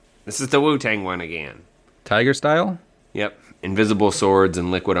This is the Wu-Tang one again. Tiger style? Yep. Invisible swords and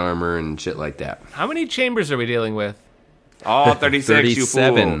liquid armor and shit like that. How many chambers are we dealing with? All 36, you fool.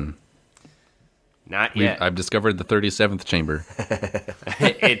 37. Not yet. I've discovered the 37th chamber.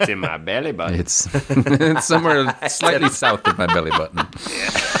 It's in my belly button. It's somewhere slightly south of my belly button.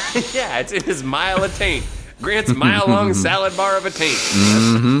 Yeah, it's in his mile of taint. Grant's mile-long salad bar of a taint.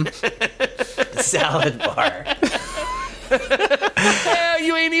 Salad bar. Hell,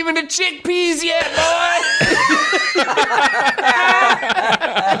 you ain't even the chickpeas yet, boy!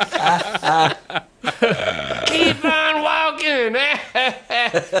 Keep on walking!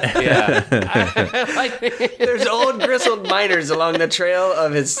 Yeah. There's old grizzled miners along the trail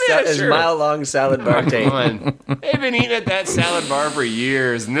of his sure. mile-long salad bar tape. Come on. They've been eating at that salad bar for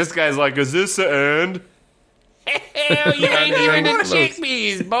years, and this guy's like, is this the end? Hell, you ain't even the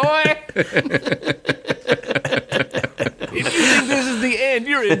chickpeas, boy! If you think this is the end,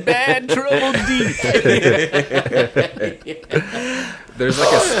 you're in bad trouble deep. There's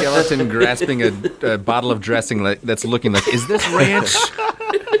like a skeleton grasping a bottle of dressing that's looking like, is this ranch?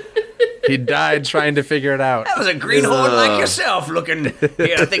 He died trying to figure it out. That was a greenhorn like yourself looking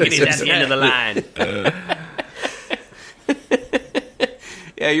here, thinking he's at the end of the line.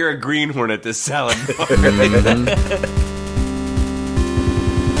 Yeah, you're a greenhorn at this salad bar.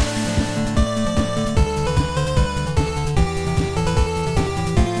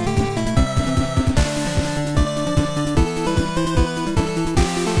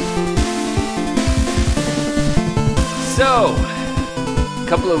 So, a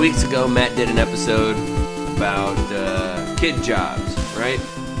couple of weeks ago, Matt did an episode about kid jobs, right?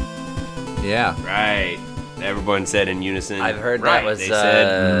 Yeah. Right. Everyone said in unison. I've heard right, that was they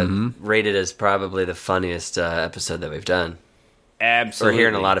said, rated as probably the funniest episode that we've done. absolutely. We're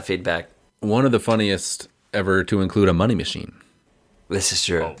hearing a lot of feedback. One of the funniest ever to include a money machine. This is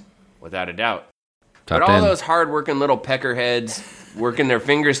true. Oh, without a doubt. Top but 10. all those hard-working little peckerheads working their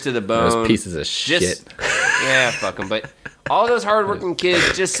fingers to the bone. Those pieces of shit. Yeah, fuck them. But all those hard-working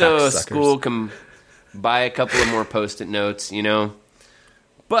kids just so Cocksuckers. school can buy a couple of more Post-it notes, you know?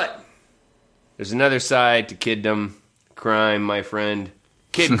 But there's another side to kiddom, crime, my friend.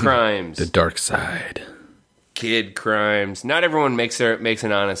 Kid crimes. The dark side. Kid crimes. Not everyone makes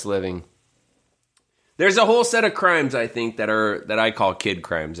an honest living. There's a whole set of crimes, I think, that I call kid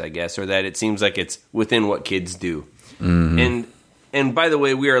crimes, I guess, or that it seems like it's within what kids do. And by the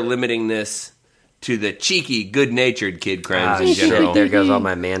way, we are limiting this to the cheeky, good-natured kid crimes in general. There goes all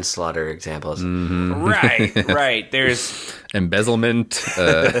my manslaughter examples. Right. There's Embezzlement.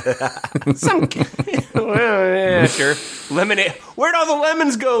 some. Well, yeah, sure. Lemonade. Where'd all the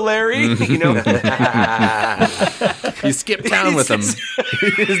lemons go, Larry? You know. You skip town with him.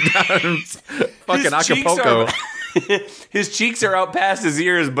 He's down in fucking Acapulco. His cheeks are out past his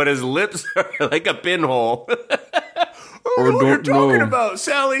ears, but his lips are like a pinhole. Or what are you don't talking know. about,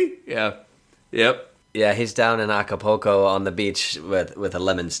 Sally? Yeah. Yep. Yeah, he's down in Acapulco on the beach with a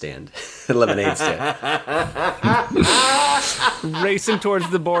lemon stand. A lemonade stand. Racing towards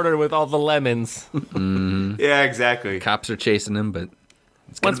the border with all the lemons. Yeah, exactly. Cops are chasing him, but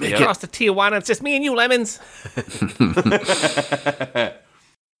Once we cross to Tijuana, it's just me and you, lemons.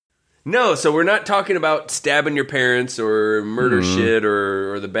 No, so we're not talking about stabbing your parents or murder shit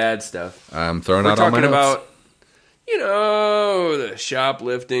or the bad stuff. I'm throwing We're out all my talking notes. about, the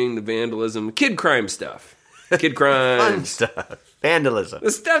shoplifting, the vandalism, kid crime stuff. Kid Fun crimes. stuff. Vandalism.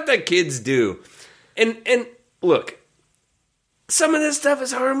 The stuff that kids do. And look, some of this stuff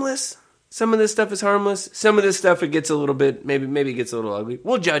is harmless. Some of this stuff is harmless. Some of this stuff, it gets a little bit, maybe it gets a little ugly.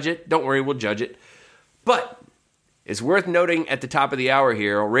 We'll judge it. Don't worry, we'll judge it. But it's worth noting at the top of the hour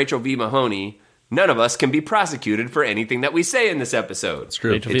here, Rachel V. Mahoney, none of us can be prosecuted for anything that we say in this episode. It's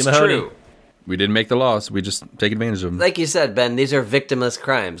true. Rachel V. It's Mahoney. true. We didn't make the laws. We just take advantage of them. Like you said, Ben, these are victimless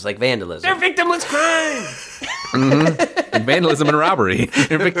crimes, like vandalism. They're victimless crime. Like vandalism and robbery.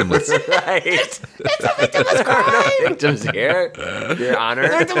 They're victimless. Right. It's a victimless crime. No victims here, Your Honor.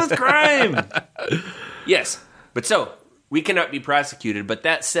 Victimless crime. Yes. But so, we cannot be prosecuted. But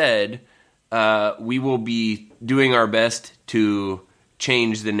that said, we will be doing our best to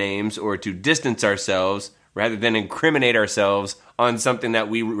change the names or to distance ourselves rather than incriminate ourselves on something that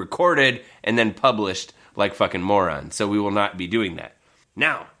we recorded and then published like fucking morons. So we will not be doing that.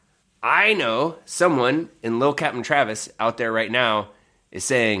 Now, I know someone in Lil Captain Travis out there right now is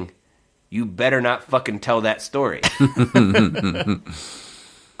saying, you better not fucking tell that story.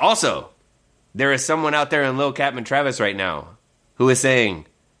 Also, there is someone out there in Lil Captain Travis right now who is saying,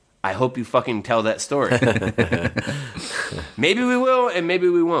 I hope you fucking tell that story. Maybe we will, and maybe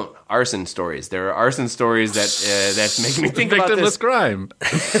we won't. Arson stories. There are arson stories that's making me think about Victimless this. crime.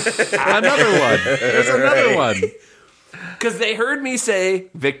 Another one. There's another one. Because they heard me say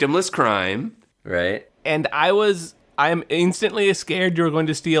victimless crime. Right? And I'm instantly scared you were going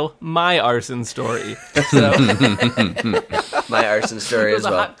to steal my arson story. So My arson story it as was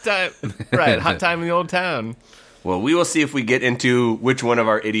a well. hot time. Right, hot time in the old town. Well, we will see if we get into which one of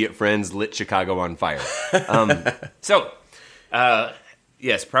our idiot friends lit Chicago on fire.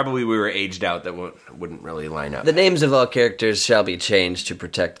 Yes, probably we were aged out. That wouldn't really line up. The names of all characters shall be changed to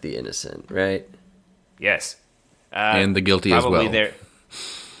protect the innocent, right? Yes. And the guilty as Probably well. they're...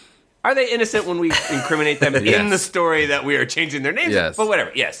 Are they innocent when we incriminate them in the story that we are changing their names? Yes. But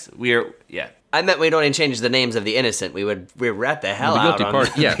whatever. Yes, we are. Yeah. I meant we'd only change the names of the innocent. We rat the hell The out guilty on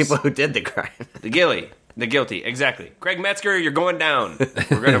part, the yes. people who did the crime. The guilty. Exactly. Craig Metzger, you're going down.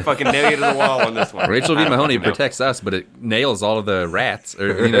 We're gonna fucking nail you to the wall on this one. Rachel V. I don't Mahoney fucking know. protects us, but it nails all of the rats. Or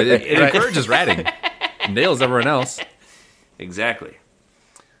it encourages ratting. Nails everyone else. Exactly.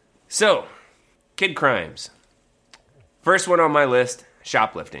 So, kid crimes. First one on my list: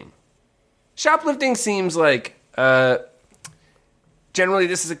 shoplifting. Shoplifting seems like generally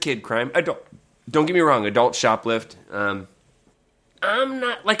this is a kid crime. Don't get me wrong, adults shoplift. I'm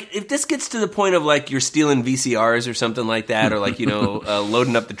not like if this gets to the point of like you're stealing VCRs or something like that, or like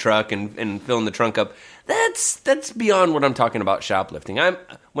loading up the truck and filling the trunk up. That's beyond what I'm talking about shoplifting.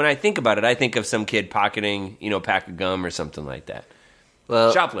 When I think about it, I think of some kid pocketing a pack of gum or something like that.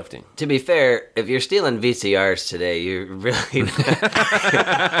 Well, Shoplifting. to be fair, if you're stealing VCRs today, you're really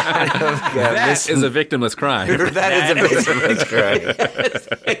That is a victimless crime. that is a victimless crime.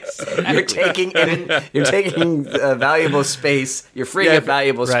 You're taking valuable space. You're freeing up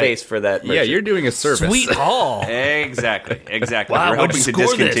valuable space for that. Yeah, you're doing a service. Sweet haul. Exactly. Wow, We're what'd hoping you to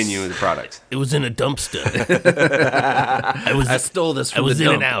score discontinue the products. It was in a dumpster. I stole this from the dump.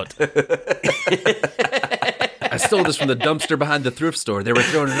 in and out. I stole this from the dumpster behind the thrift store. They were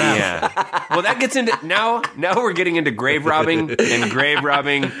throwing it out. Yeah. Well, that gets into now we're getting into grave robbing and grave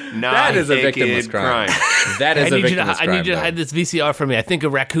robbing. Not That is a kid victimless crime. That is I a need victimless crime. you to though. hide this VCR from me. I think a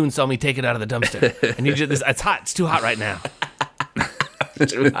raccoon saw me take it out of the dumpster. I need you. It's hot. It's too hot right now.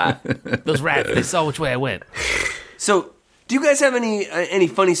 Those rats. They saw which way I went. So, do you guys have any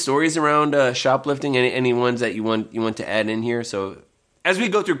funny stories around shoplifting? Any ones that you want to add in here? So, as we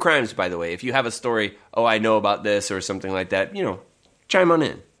go through crimes, by the way, if you have a story, I know about this or something like that, chime on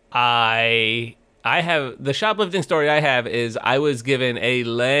in. I have the shoplifting story I have is I was given a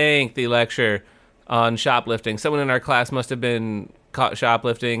lengthy lecture on shoplifting. Someone in our class must have been caught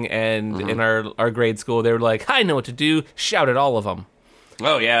shoplifting, and in our grade school, they were like, "I know what to do. Shout at all of them."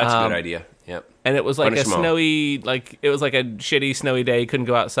 Oh yeah, that's a good idea. Yep. And it was like Punish a them all. snowy, it was like a shitty snowy day. Couldn't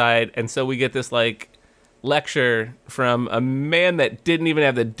go outside, and so we get this lecture from a man that didn't even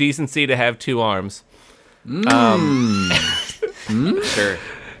have the decency to have two arms. Sure.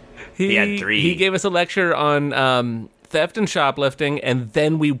 He had three. He gave us a lecture on theft and shoplifting, and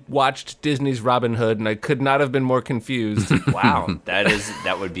then we watched Disney's Robin Hood, and I could not have been more confused. Wow,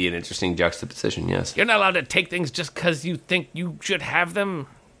 that would be an interesting juxtaposition. Yes. You're not allowed to take things just because you think you should have them.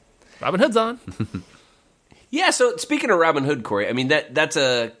 Robin Hood's on. Yeah. So speaking of Robin Hood, Corey, I mean that's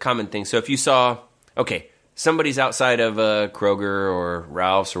a common thing. So if you saw, somebody's outside of Kroger or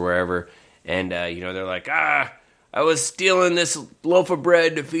Ralph's or wherever, and they're like, I was stealing this loaf of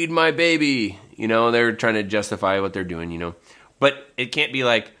bread to feed my baby. They're trying to justify what they're doing. But it can't be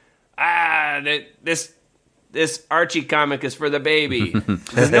like, this Archie comic is for the baby.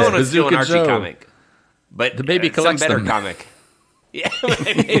 Because no one would steal an Bazooka Archie Joe. comic. But The baby some collects better them. comic. Yeah,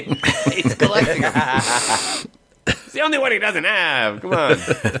 he's collecting them. It's the only one he doesn't have. Come on.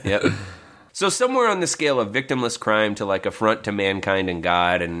 Yep. So somewhere on the scale of victimless crime to like affront to mankind and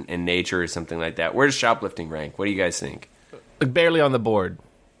God and nature or something like that, where does shoplifting rank? What do you guys think? Barely on the board.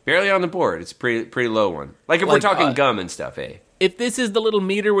 Barely on the board. It's a pretty low one. Like if we're talking gum and stuff, eh? If this is the little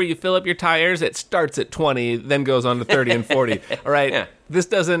meter where you fill up your tires, it starts at 20, then goes on to 30 and 40. All right? Yeah. This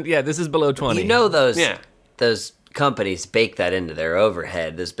is below 20. Those companies bake that into their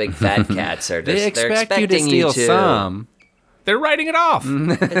overhead. Those big fat cats are just They they're expect you to expecting steal to. some. They're writing it off.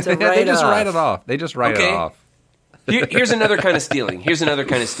 It's a They just write-off. write it off. They just write it Okay. off. Here's another kind of stealing.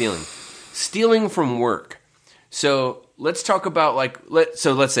 Stealing from work. So let's talk about let's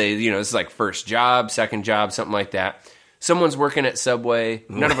say, this is like first job, second job, something like that. Someone's working at Subway.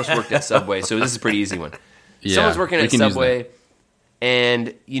 None of us worked at Subway, so this is a pretty easy one. Yeah, Someone's working we at can use Subway,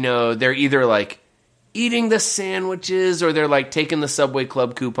 and, they're either like eating the sandwiches or they're like taking the Subway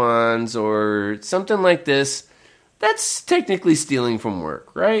Club coupons or something like this. That's technically stealing from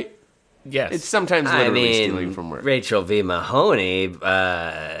work, right? Yes. It's sometimes literally stealing from work. Rachel V. Mahoney,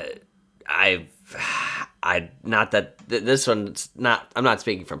 not that this one's not. I'm not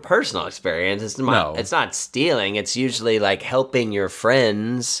speaking from personal experience. It's not. No. It's not stealing. It's usually like helping your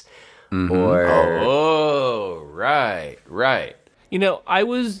friends, Mm-hmm. or Oh, right.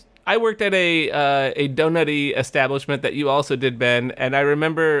 I worked at a donutty establishment that you also did, Ben, and I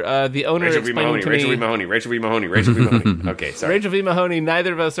remember the owner Rachel V. explaining Mahoney, to Rachel me. V. Mahoney, Rachel V. Mahoney, Rachel V. Mahoney. Okay, sorry. Rachel V. Mahoney,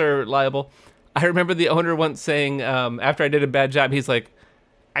 neither of us are liable. I remember the owner once saying, after I did a bad job, he's like,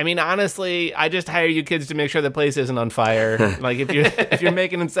 I mean, honestly, I just hire you kids to make sure the place isn't on fire. Like, if you're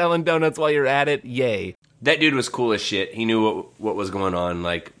making and selling donuts while you're at it, yay. That dude was cool as shit. He knew what was going on,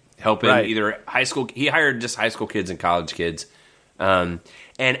 like helping either high school. He hired just high school kids and college kids. And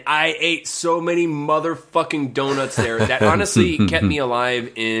I ate so many motherfucking donuts there that honestly kept me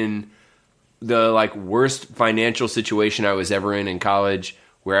alive in the like worst financial situation I was ever in college,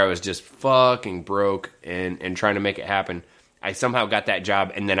 where I was just fucking broke and trying to make it happen. I somehow got that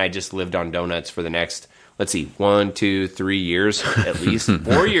job, and then I just lived on donuts for the next, 1, 2, 3 years at least.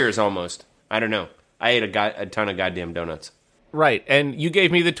 4 years almost. I don't know. I ate a ton of goddamn donuts. Right, and you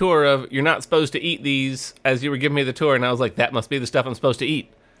gave me the tour of, you're not supposed to eat these, as you were giving me the tour, and I was like, that must be the stuff I'm supposed to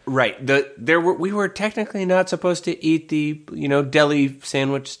eat. Right. We were technically not supposed to eat the, deli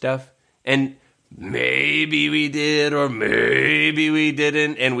sandwich stuff. And maybe we did, or maybe we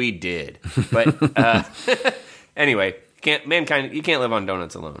didn't, and we did. But anyway, you can't live on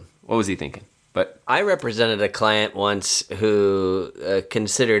donuts alone. What was he thinking? But I represented a client once who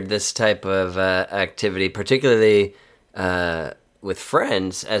considered this type of activity, particularly with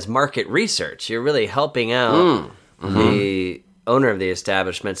friends, as market research. You're really helping out the owner of the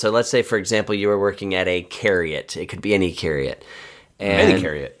establishment. So let's say, for example, you were working at a Carriott. It could be any Carriott. And any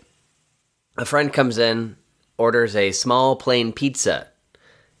Carriott. A friend comes in, orders a small plain pizza.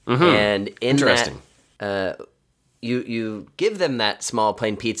 And in Interesting. that, you give them that small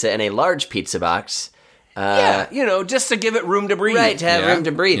plain pizza in a large pizza box. Just to give it room to breathe. Right, to have room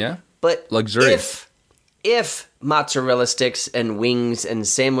to breathe. Yeah. But Luxurious. if mozzarella sticks and wings and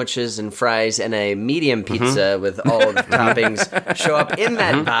sandwiches and fries and a medium pizza with all of the toppings show up in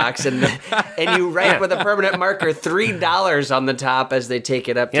that box, and you write with a permanent marker $3 on the top as they take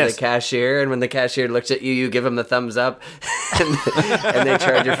it up to the cashier, and when the cashier looks at you, you give them the thumbs up, and they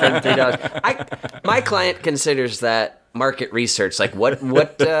charge your friend $3. My client considers that market research. Like, what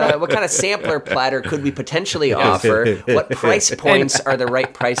kind of sampler platter could we potentially offer? What price points are the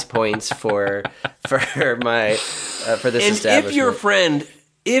right price points for this And establishment?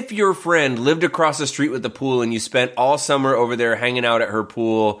 if your friend lived across the street with the pool and you spent all summer over there hanging out at her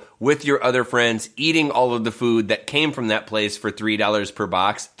pool with your other friends, eating all of the food that came from that place for $3 per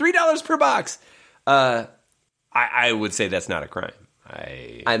box, I would say that's not a crime.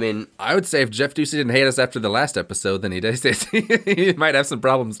 I mean, I would say if Jeff Ducey didn't hate us after the last episode, then he might have some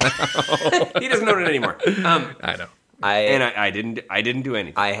problems now. He doesn't own it anymore. I know. I didn't do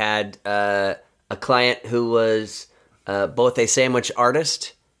anything. I had a client who was both a sandwich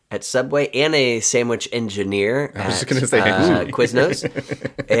artist at Subway and a sandwich engineer I was at just gonna say Quiznos.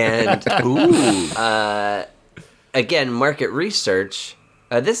 And again, market research.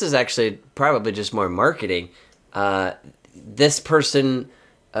 This is actually probably just more marketing. This person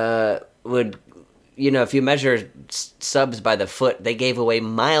would, if you measure subs by the foot, they gave away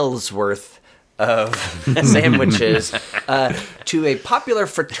miles worth of sandwiches to a popular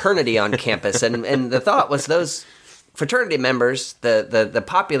fraternity on campus. And the thought was those fraternity members, the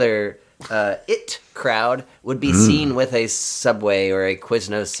popular it crowd, would be seen with a Subway or a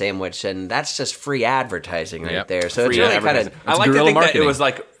Quiznos sandwich, and that's just free advertising right there. So Free it's really kind advertising. of... I like to guerrilla think that marketing. it was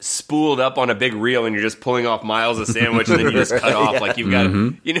like spooled up on a big reel and you're just pulling off miles of sandwich and then you just cut off like you've got,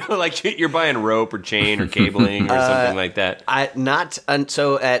 like you're buying rope or chain or cabling or something like that.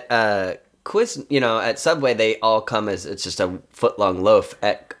 So at at Subway they all come as it's just a foot-long loaf.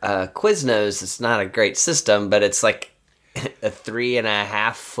 At Quiznos, it's not a great system, but it's like a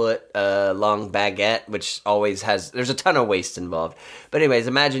 3.5 foot long baguette, which always there's a ton of waste involved. But anyways,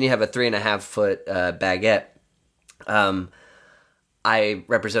 imagine you have a 3.5 foot baguette. I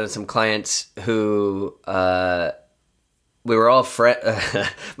represented some clients who we were all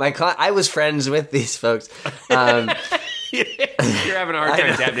I was friends with these folks. You're having a hard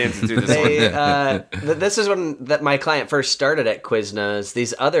time tap dancing through this one. This is when my client first started at Quiznos.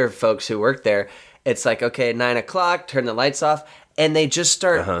 These other folks who worked there, it's like, okay, 9 o'clock, turn the lights off, and they just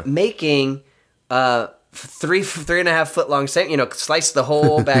start making three and a half foot long slice the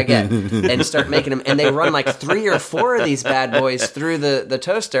whole baguette and start making them. And they run like 3 or 4 of these bad boys through the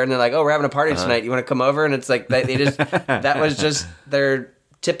toaster, and they're like, "Oh, we're having a party tonight. You want to come over?" And it's like they just that was just their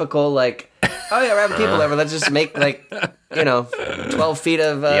typical like, "Oh yeah, we're having people over. Let's just make 12 feet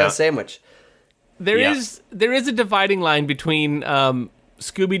of sandwich." There is a dividing line between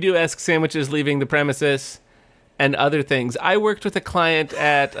Scooby-Doo-esque sandwiches leaving the premises and other things. I worked with a client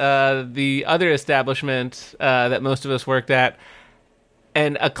at the other establishment that most of us worked at,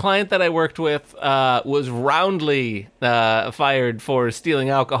 and a client that I worked with was roundly fired for stealing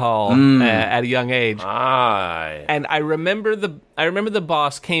alcohol at a young age. And I remember the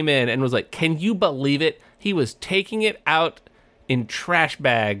boss came in and was like, "Can you believe it? He was taking it out in trash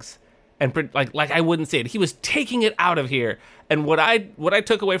bags." And like I wouldn't say it. He was taking it out of here. And what I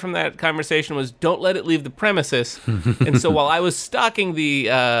took away from that conversation was, don't let it leave the premises. And so while I was stocking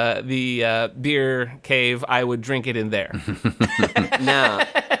the beer cave, I would drink it in there. Now,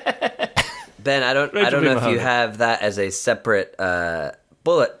 Ben, I don't know if you have that as a separate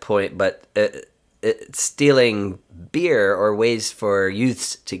bullet point, but stealing beer or ways for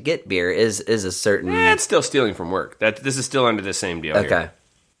youths to get beer is a certain. It's still stealing from work. This is still under the same deal. Okay. Here.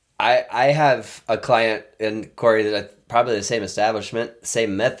 I have a client, and Corey, that probably the same establishment,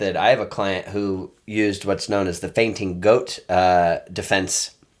 same method. I have a client who used what's known as the fainting goat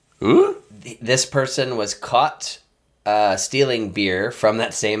defense. Ooh? This person was caught stealing beer from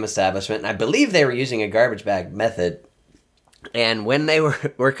that same establishment, and I believe they were using a garbage bag method. And when they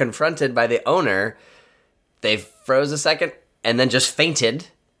were confronted by the owner, they froze a second and then just fainted.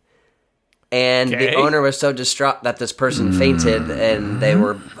 And the owner was so distraught that this person fainted, and they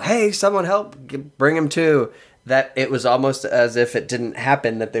were, "Hey, someone help, bring him to," that it was almost as if it didn't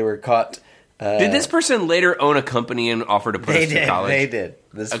happen, that they were caught. Did this person later own a company and offer to put us to college? They did.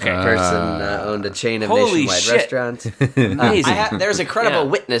 This person owned a chain of Holy nationwide shit. restaurants. Amazing. There's a credible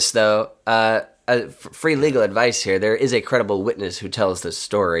witness, though. Free legal advice here. There is a credible witness who tells the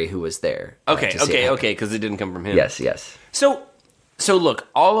story who was there. Okay, because it didn't come from him. Yes. So look,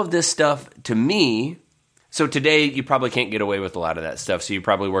 all of this stuff to me. So today you probably can't get away with a lot of that stuff. So you're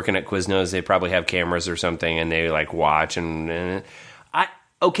probably working at Quiznos. They probably have cameras or something, and they like watch.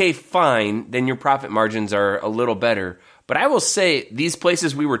 Okay, fine. Then your profit margins are a little better. But I will say these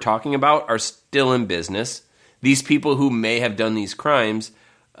places we were talking about are still in business. These people who may have done these crimes,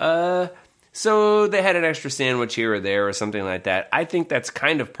 so they had an extra sandwich here or there or something like that. I think that's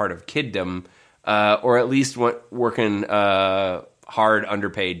kind of part of kiddom, or at least working hard,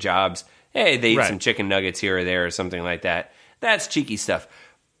 underpaid jobs. Hey, they eat some chicken nuggets here or there or something like that. That's cheeky stuff.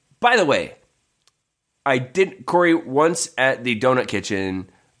 By the way, I did, Corey, once at the donut kitchen,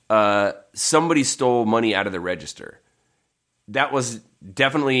 somebody stole money out of the register. That was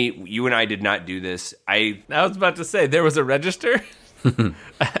definitely, you and I did not do this. I was about to say, there was a register?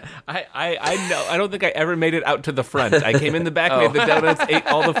 I know. I don't think I ever made it out to the front. I came in the back, made the donuts, ate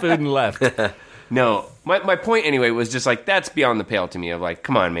all the food, and left. No, my point anyway was just like, that's beyond the pale to me of like,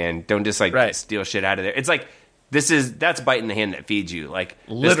 come on, man, don't just like steal shit out of there. It's like, that's biting the hand that feeds you. Like,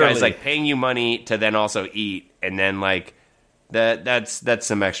 literally. This guy's like paying you money to then also eat, and then like that's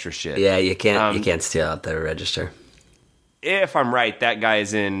some extra shit. Yeah, you can't steal out the register. If I'm right, that guy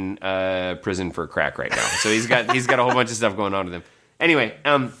is in prison for crack right now. So he's got a whole bunch of stuff going on with him. Anyway,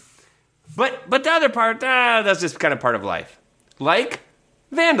 but the other part, that's just kind of part of life, like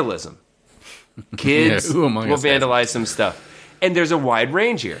vandalism. Kids will vandalize some stuff. And there's a wide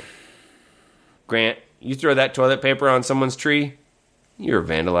range here. Grant, you throw that toilet paper on someone's tree, you're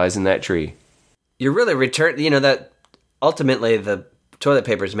vandalizing that tree. You're really that ultimately the toilet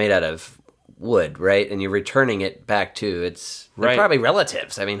paper is made out of wood, right? And you're returning it back to they're probably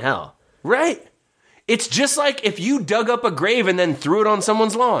relatives. I mean, hell. Right. It's just like if you dug up a grave and then threw it on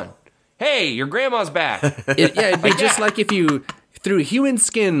someone's lawn. Hey, your grandma's back. It'd be just like if you threw human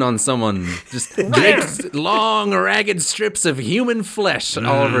skin on someone, just draped long, ragged strips of human flesh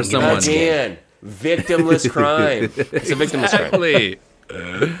all over someone. Again, victimless crime. It's a victimless crime. Exactly.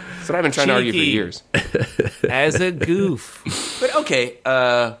 That's what I've been trying to argue for years. As a goof. But okay,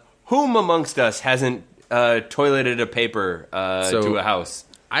 whom amongst us hasn't toileted a paper to a house?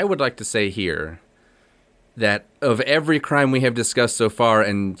 I would like to say here that of every crime we have discussed so far,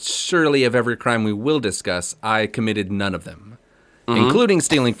 and surely of every crime we will discuss, I committed none of them. Including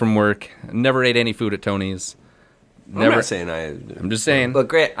stealing from work. Never ate any food at Tony's. I'm not saying I'm just saying. Look,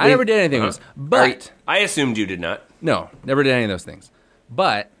 Grant, I never did anything else. But I assumed you did not. No, never did any of those things.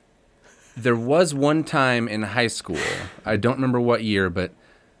 But there was one time in high school, I don't remember what year, but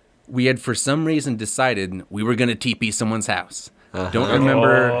we had for some reason decided we were going to TP someone's house. Don't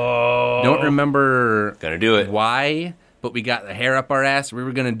remember I don't remember Gonna do it. why, but we got the hair up our ass. We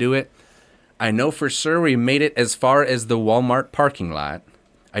were going to do it. I know for sure we made it as far as the Walmart parking lot.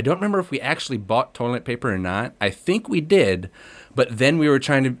 I don't remember if we actually bought toilet paper or not. I think we did, but then we were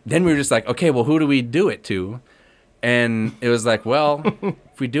just like, okay, well, who do we do it to? And it was like, well,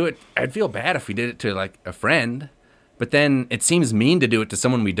 if we do it, I'd feel bad if we did it to like a friend, but then it seems mean to do it to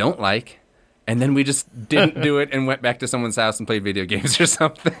someone we don't like. And then we just didn't do it and went back to someone's house and played video games or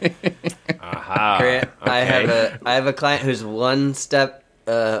something. Aha. Grant, Okay. I have a client who's one step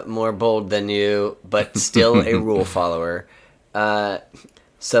more bold than you, but still a rule follower.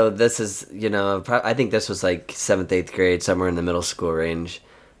 So this is, I think this was like 7th, 8th grade, somewhere in the middle school range.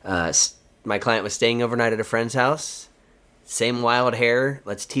 My client was staying overnight at a friend's house. Same wild hair.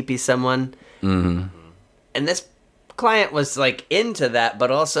 Let's TP someone. Mm-hmm. And this client was like into that, but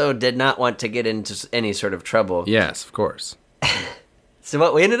also did not want to get into any sort of trouble. Yes, of course. So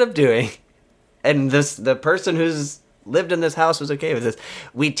what we ended up doing, and the person who's lived in this house was okay with this,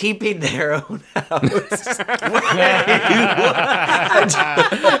 we TP'd their own house. The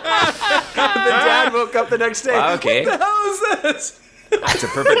dad woke up the next day. Okay. What the hell is this? It's a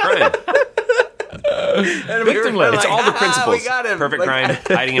perfect crime. And we were Victimless. It's like, all the principles. we got him. Perfect Like, crime,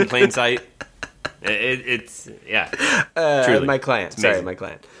 hiding in plain sight. It's truly. my client. It's Sorry, amazing. my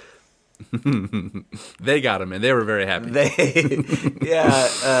client. They got him, and they were very happy. The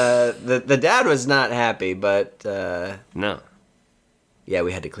dad was not happy, but No. yeah,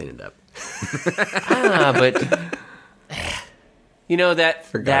 we had to clean it up. But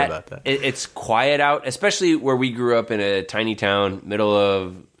Forgot about that. It's quiet out, especially where we grew up in a tiny town, middle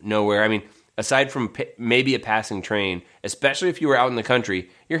of nowhere. I mean, aside from maybe a passing train, especially if you were out in the country,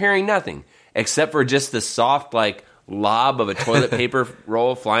 you're hearing nothing except for just the soft, like, lob of a toilet paper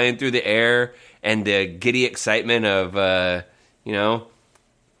roll flying through the air and the giddy excitement of,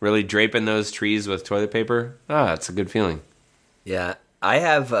 really draping those trees with toilet paper. It's a good feeling. Yeah, I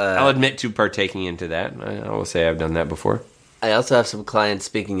have. I'll admit to partaking into that. I will say I've done that before I also have some clients,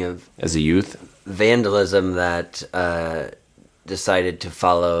 speaking of as a youth. vandalism, that decided to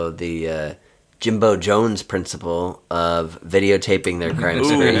follow the Jimbo Jones principle of videotaping their crime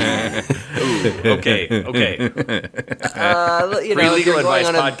scene. Okay. Free Free if Legal you're going Advice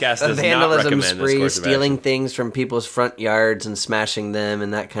on podcast does a not vandalism recommend this spree, course of stealing action. things from people's front yards and smashing them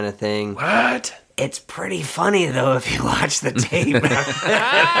and that kind of thing. What? It's pretty funny, though, if you watch the tape.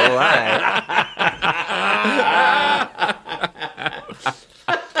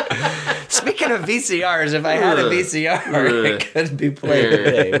 Speaking of VCRs, if I had a VCR, it could be played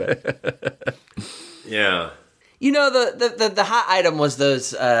today. But. Yeah. The hot item was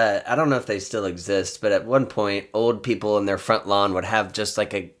those, I don't know if they still exist, but at one point, old people in their front lawn would have just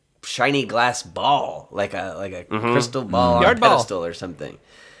like a shiny glass ball, like a crystal ball on a Yard ball. pedestal or something.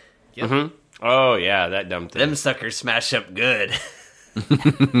 Oh yeah, that dumb thing. Them suckers smash up good.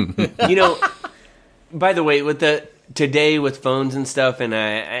 By the way, with today with phones and stuff, and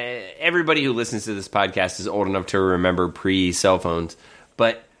everybody who listens to this podcast is old enough to remember pre-cell phones,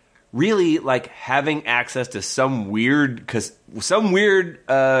 but really, like, having access to some weird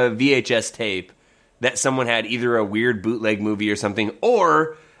VHS tape that someone had, either a weird bootleg movie or something,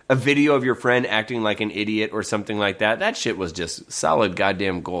 or a video of your friend acting like an idiot or something like that. That shit was just solid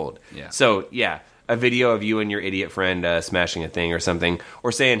goddamn gold. Yeah. So yeah, a video of you and your idiot friend smashing a thing or something,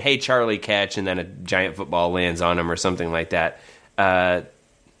 or saying, "Hey Charlie, catch," and then a giant football lands on him or something like that.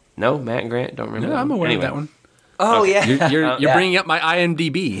 No, Matt and Grant don't remember. No, I'm aware Anyway. of that one. Oh, yeah. You're Yeah. bringing up my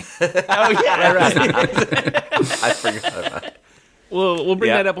IMDb. Oh yeah, right. I forgot about it. We'll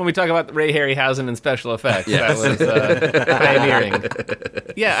bring Yeah. that up when we talk about Ray Harryhausen and special effects. Yes. That was pioneering.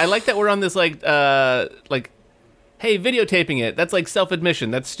 Yeah, I like that we're on this hey, videotaping it. That's like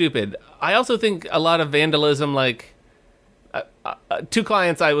self-admission. That's stupid. I also think a lot of vandalism, like two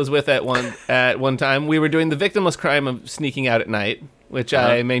clients I was with at one time, we were doing the victimless crime of sneaking out at night, which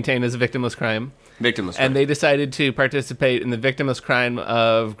I maintain is a victimless crime. Victimless. And they decided to participate in the victimless crime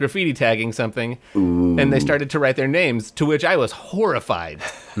of graffiti tagging something. And they started to write their names, to which I was horrified.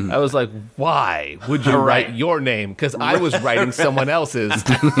 I was like, why would you write your name? Because I was writing someone else's.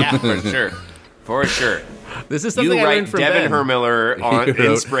 Yeah, for sure. This is something You I write learned from Devin Ben. Hermiller in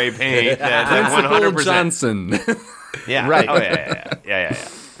wrote- spray paint. That's Principal 100%. Johnson. Yeah, Right. Oh yeah.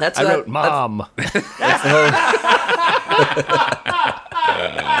 That's I what- wrote mom.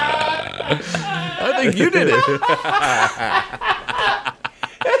 I think you did it.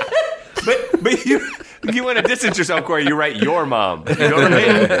 But you want to distance yourself, Corey. You write your mom. You don't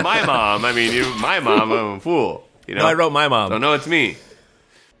write my mom. I mean, my mom. I'm a fool. You know. No, I wrote my mom. So no, it's me.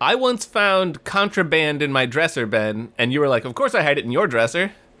 I once found contraband in my dresser, Ben, and you were like, of course I hide it in your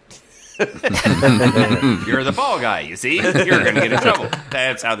dresser. You're the fall guy, you see? You're going to get in trouble.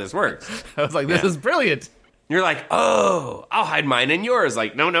 That's how this works. I was like, this is brilliant. You're like, oh, I'll hide mine and yours.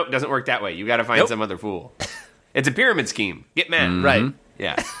 Like, no, it doesn't work that way. You got to find some other fool. It's a pyramid scheme. Get mad. Right.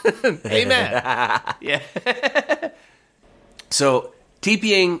 Yeah. Amen. Yeah. So,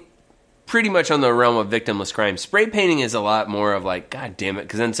 TPing, pretty much on the realm of victimless crime. Spray painting is a lot more of like, God damn it,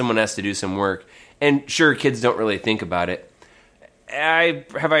 because then someone has to do some work. And sure, kids don't really think about it. I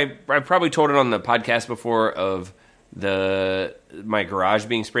probably told it on the podcast before of my garage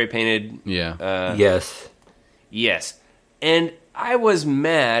being spray painted. Yeah. Yes. Yes. And I was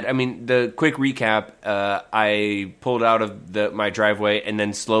mad. I mean, the quick recap, I pulled out of my driveway, and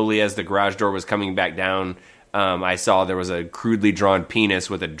then slowly as the garage door was coming back down, I saw there was a crudely drawn penis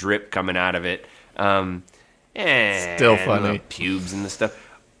with a drip coming out of it. Still funny. The pubes and the stuff.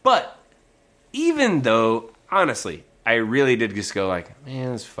 But even though, honestly, I really did just go like,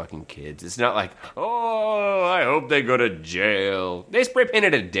 man, those fucking kids. It's not like, oh, I hope they go to jail. They spray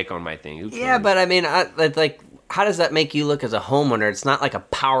painted a dick on my thing. Who Yeah, cares? but I mean, like, how does that make you look as a homeowner? It's not like a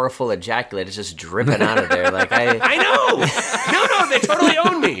powerful ejaculate; it's just dripping out of there. Like I know. No, they totally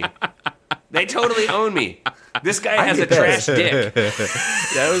own me. They totally own me. This guy has a trash dick.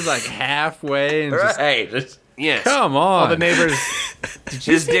 That was like halfway. And just, right. Yes. come on. All the neighbors. Did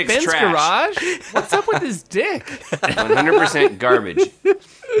you His see dick's Ben's trash. garage? What's up with his dick? 100% garbage.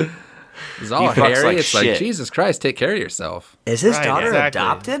 It's all He fucks hairy. like It's shit. like, Jesus Christ, take care of yourself. Is his Right, daughter exactly.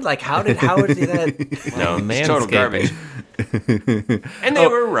 adopted? Like, how is he that? No, it's total manscaping. garbage. And they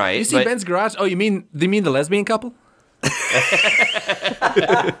were right. You see but Ben's garage? Oh, you mean the lesbian couple?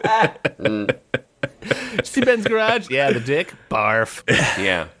 See Ben's garage? Yeah, the dick. Barf.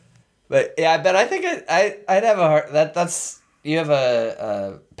 Yeah. But yeah, but I think I'd have a hard that's you have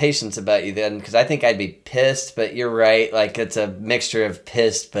a patience about you then, because I think I'd be pissed. But you're right, like it's a mixture of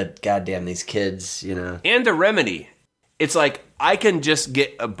pissed, but goddamn these kids, you know. And the remedy. It's like, I can just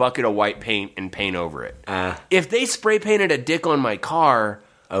get a bucket of white paint and paint over it. If they spray painted a dick on my car,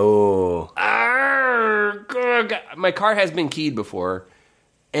 Oh, my car has been keyed before,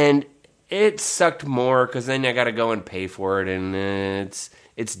 and it sucked more because then I got to go and pay for it, and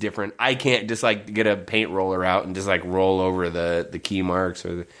it's different. I can't just like get a paint roller out and just like roll over the key marks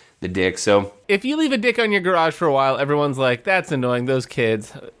or the dick. So If you leave a dick on your garage for a while, everyone's like, that's annoying, those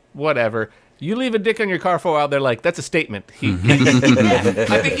kids, whatever. You leave a dick on your car for a while, they're like, that's a statement.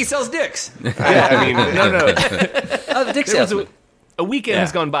 I think he sells dicks. No. oh, the dick There was salesman. a weekend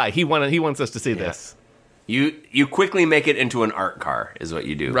has gone by. He wants us to see this. You quickly make it into an art car is what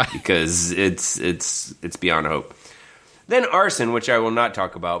you do, Right. Because it's beyond hope. Then arson, which I will not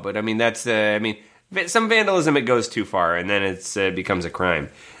talk about, but I mean that's some vandalism, it goes too far, and then it becomes a crime.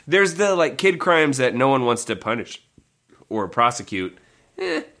 There's the like kid crimes that no one wants to punish or prosecute.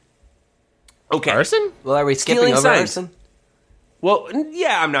 Okay. Arson? Well, are we skipping Stealing over signs. arson? Well,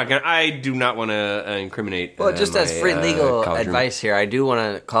 yeah, I do not want to incriminate. Well, just as my, free legal college advice here, I do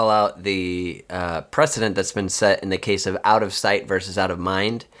want to call out the precedent that's been set in the case of out of sight versus out of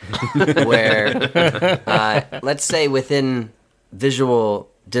mind, where let's say within visual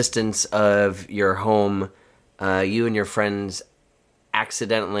distance of your home, you and your friends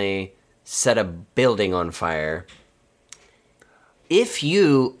accidentally set a building on fire. If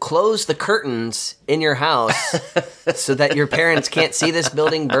you close the curtains in your house so that your parents can't see this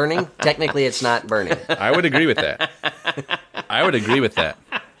building burning, technically it's not burning. I would agree with that.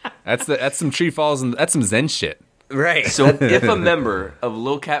 That's some tree falls and that's some Zen shit. Right. So if a member of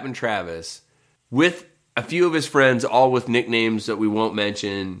Lil Captain Travis, with a few of his friends, all with nicknames that we won't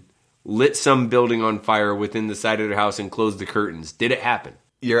mention, lit some building on fire within the side of their house and closed the curtains, did it happen?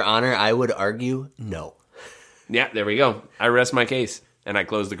 Your Honor, I would argue no. Yeah, there we go. I rest my case, and I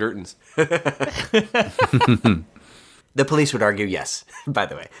close the curtains. The police would argue yes, by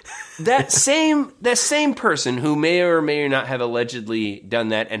the way. That same person who may or may not have allegedly done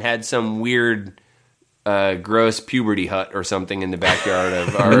that and had some weird, gross puberty hut or something in the backyard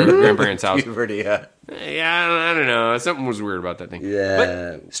of our grandparents' house. Puberty, Yeah, I don't know. Something was weird about that thing.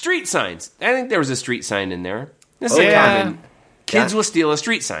 Yeah. But street signs. I think there was a street sign in there. This is yeah. common. Kids will steal a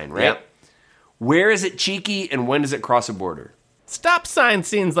street sign, right? Yep. Where is it cheeky and when does it cross a border? Stop sign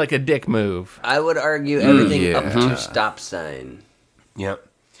seems like a dick move. I would argue everything yeah. up to stop sign. Yep.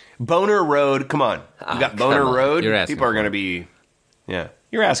 Boner Road. Come on. You got Boner come on. Road. You're asking People are for going to it. be... Yeah.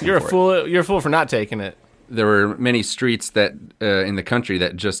 You're asking You're a for it. fool. You're a fool for not taking it. There were many streets that in the country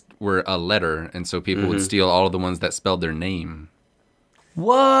that just were a letter, and so people would steal all of the ones that spelled their name.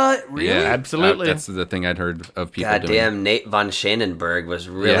 What? Really? Yeah, Absolutely. That's the thing I'd heard of people doing. Goddamn, Nate von Schanenberg was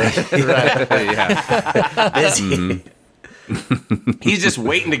really Yeah. busy. He's just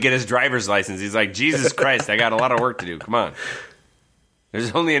waiting to get his driver's license. He's like, Jesus Christ, I got a lot of work to do. Come on.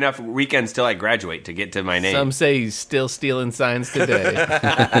 There's only enough weekends till I graduate to get to my name. Some say he's still stealing signs today.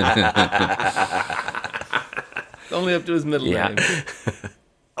 Only up to his middle name.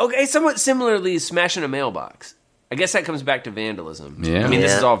 Okay, somewhat similarly, smashing a mailbox. I guess that comes back to vandalism. Yeah. I mean,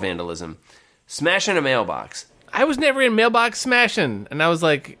 this Yeah. is all vandalism. Smashing a mailbox. I was never in mailbox smashing, and I was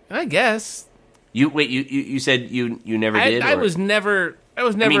like, I guess. You said you never did? I or- was never. I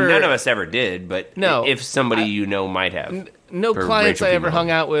mean, none of us ever did, but No. if somebody you know might have. No For clients Rachel I ever P.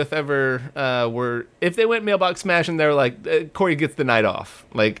 hung out with ever were. If they went mailbox smashing, they were like, Corey gets the night off.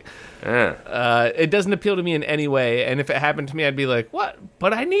 Like, it doesn't appeal to me in any way. And if it happened to me, I'd be like, what?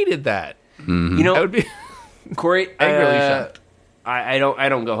 But I needed that. You know, I would be Corey, angrily shocked. I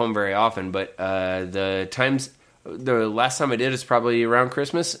don't go home very often, but the last time I did is probably around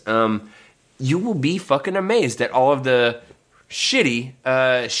Christmas. You will be fucking amazed at all of the shitty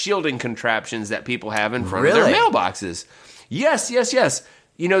shielding contraptions that people have in front of Really? their mailboxes. Yes.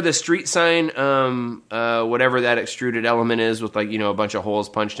 You know the street sign, whatever that extruded element is with a bunch of holes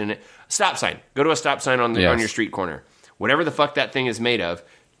punched in it. Stop sign. Go to a stop sign on Yes. your street corner. Whatever the fuck that thing is made of.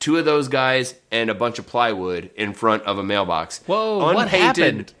 2 of those guys and a bunch of plywood in front of a mailbox. Whoa, what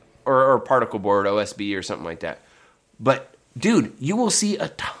happened? Or particle board, OSB or something like that. But, dude, you will see a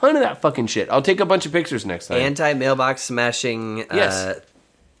ton of that fucking shit. I'll take a bunch of pictures next time. Anti-mailbox smashing Yes.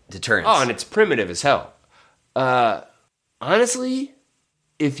 deterrence. Oh, and it's primitive as hell. Honestly,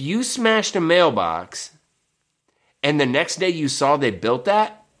 if you smashed a mailbox and the next day you saw they built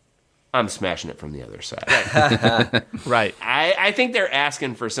that, I'm smashing it from the other side. right. I think they're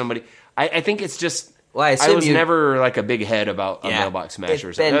asking for somebody. I think it's just. Well, I I assume was you- never like a big head about a Yeah. mailbox smasher.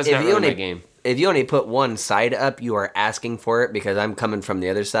 If- So Ben, that was if not you really only- my game. If you only put one side up, you are asking for it because I'm coming from the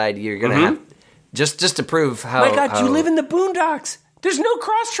other side. You're gonna have just to prove how. My God, you how- live in the boondocks. There's no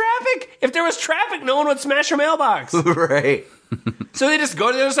cross traffic. If there was traffic, no one would smash a mailbox. right. So they just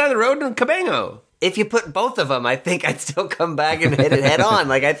go to the other side of the road and cabango. If you put both of them, I think I'd still come back and hit it head on.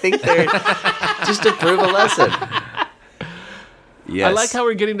 Like I think they're just to prove a lesson. Yes. I like how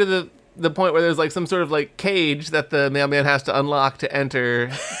we're getting to the point where there's like some sort of like cage that the mailman has to unlock to enter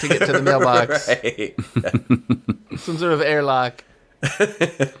to get to the mailbox. Right. Some sort of airlock.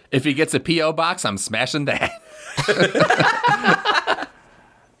 If he gets a P.O. box, I'm smashing that.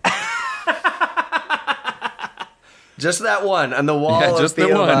 Just that one on the wall Yeah, of just the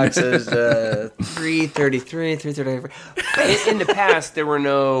PO one. boxes. 333, 334. In the past, there were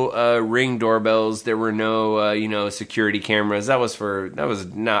no Ring doorbells. There were no, security cameras. That was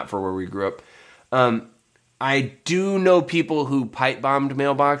not for where we grew up. I do know people who pipe bombed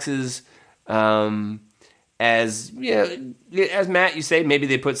mailboxes. As Matt, you say, maybe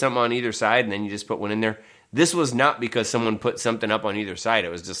they put something on either side and then you just put one in there. This was not because someone put something up on either side.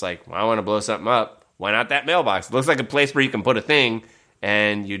 It was just like, well, I want to blow something up. Why not that mailbox? It looks like a place where you can put a thing,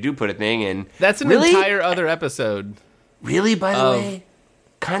 and you do put a thing in. That's an Really? entire other episode, Really, by the way,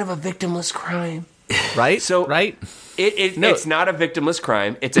 kind of a victimless crime. right? So- right? No. It's not a victimless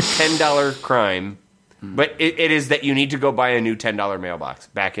crime. It's a $10 crime, but it is that you need to go buy a new $10 mailbox.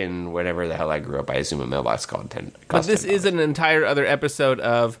 Back in whatever the hell I grew up, I assume a mailbox called $10. But this is an entire other episode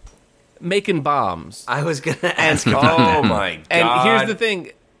of making bombs. I was gonna ask about Oh my god! And here's the thing.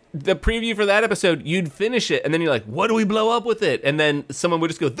 The preview for that episode, you'd finish it, and then you're like, what do we blow up with it? And then someone would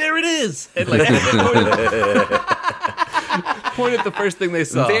just go, there it is! And like, point at the first thing they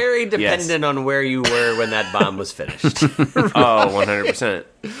saw. very dependent on where you were when that bomb was finished. Oh,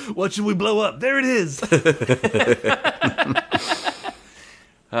 100%. What should we blow up? There it is!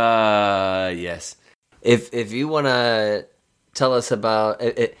 Yes. If you want to tell us about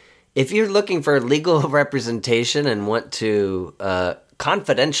if you're looking for legal representation and want to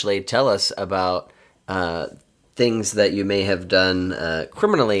confidentially tell us about things that you may have done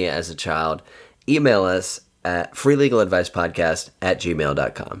criminally as a child, email us at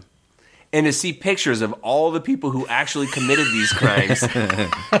freelegaladvicepodcast@gmail.com. And to see pictures of all the people who actually committed these crimes.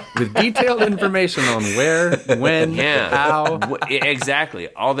 With detailed information on where, when, Yeah. how, Exactly.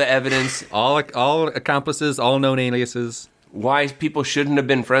 All the evidence. all accomplices, all known aliases. Why people shouldn't have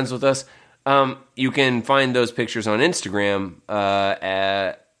been friends with us. You can find those pictures on Instagram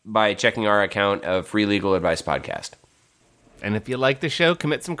by checking our account of Free Legal Advice Podcast. And if you like the show,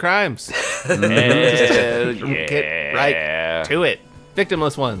 commit some crimes. Hell Get right to it.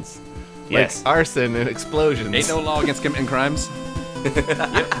 Victimless ones. Yes. Like arson and explosions. Ain't no law against committing crimes.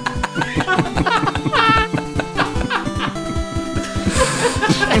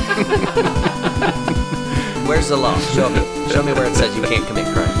 Where's the law? Show me. Show me where it says you can't commit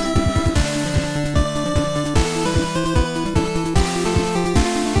crimes.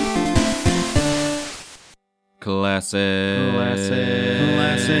 A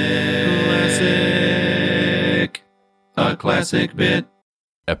classic bit.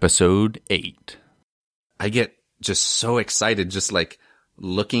 Episode 8. I get just so excited just like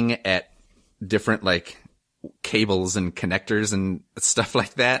looking at different like cables and connectors and stuff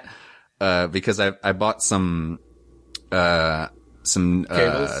like that because I bought some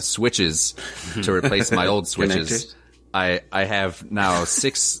switches to replace my old switches. I have now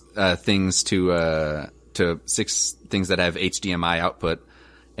 6 things to 6 things that have HDMI output,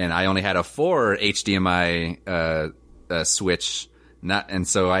 and I only had a 4 HDMI switch, and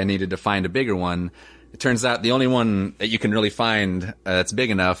so I needed to find a bigger one. It turns out the only one that you can really find that's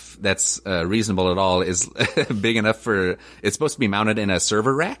big enough, that's reasonable at all, is big enough for. It's supposed to be mounted in a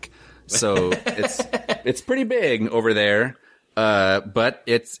server rack, so it's pretty big over there. But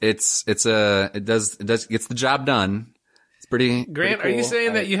it gets the job done. It's pretty. Grant, pretty cool. Are you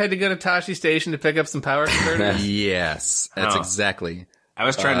saying that you had to go to Tashi Station to pick up some power converters? Yes, that's exactly. I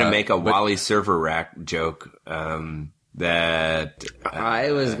was trying to make a Wally server rack joke. That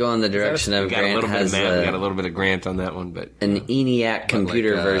I was going the direction of Grant has got a little bit of Grant on that one, but an ENIAC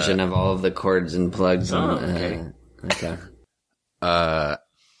computer version of all of the cords and plugs. Okay. But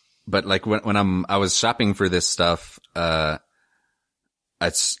like when I was shopping for this stuff,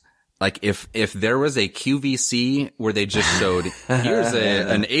 it's like if there was a QVC where they just showed here's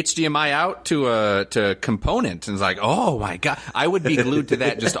an HDMI out to a component, and it's like, oh my god, I would be glued to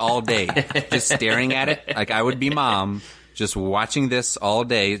that just all day, just staring at it. Like I would be mom, just watching this all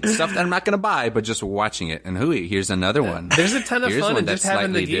day. Stuff that I'm not going to buy, but just watching it. And here's another one. There's a ton of here's fun in that's just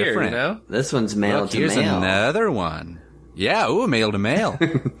having the gear, different. you know? This one's male to here's male. Another one. Yeah, male to male.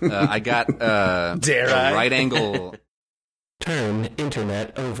 I got Dare I? right angle. Turn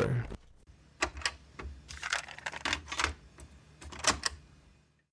internet over.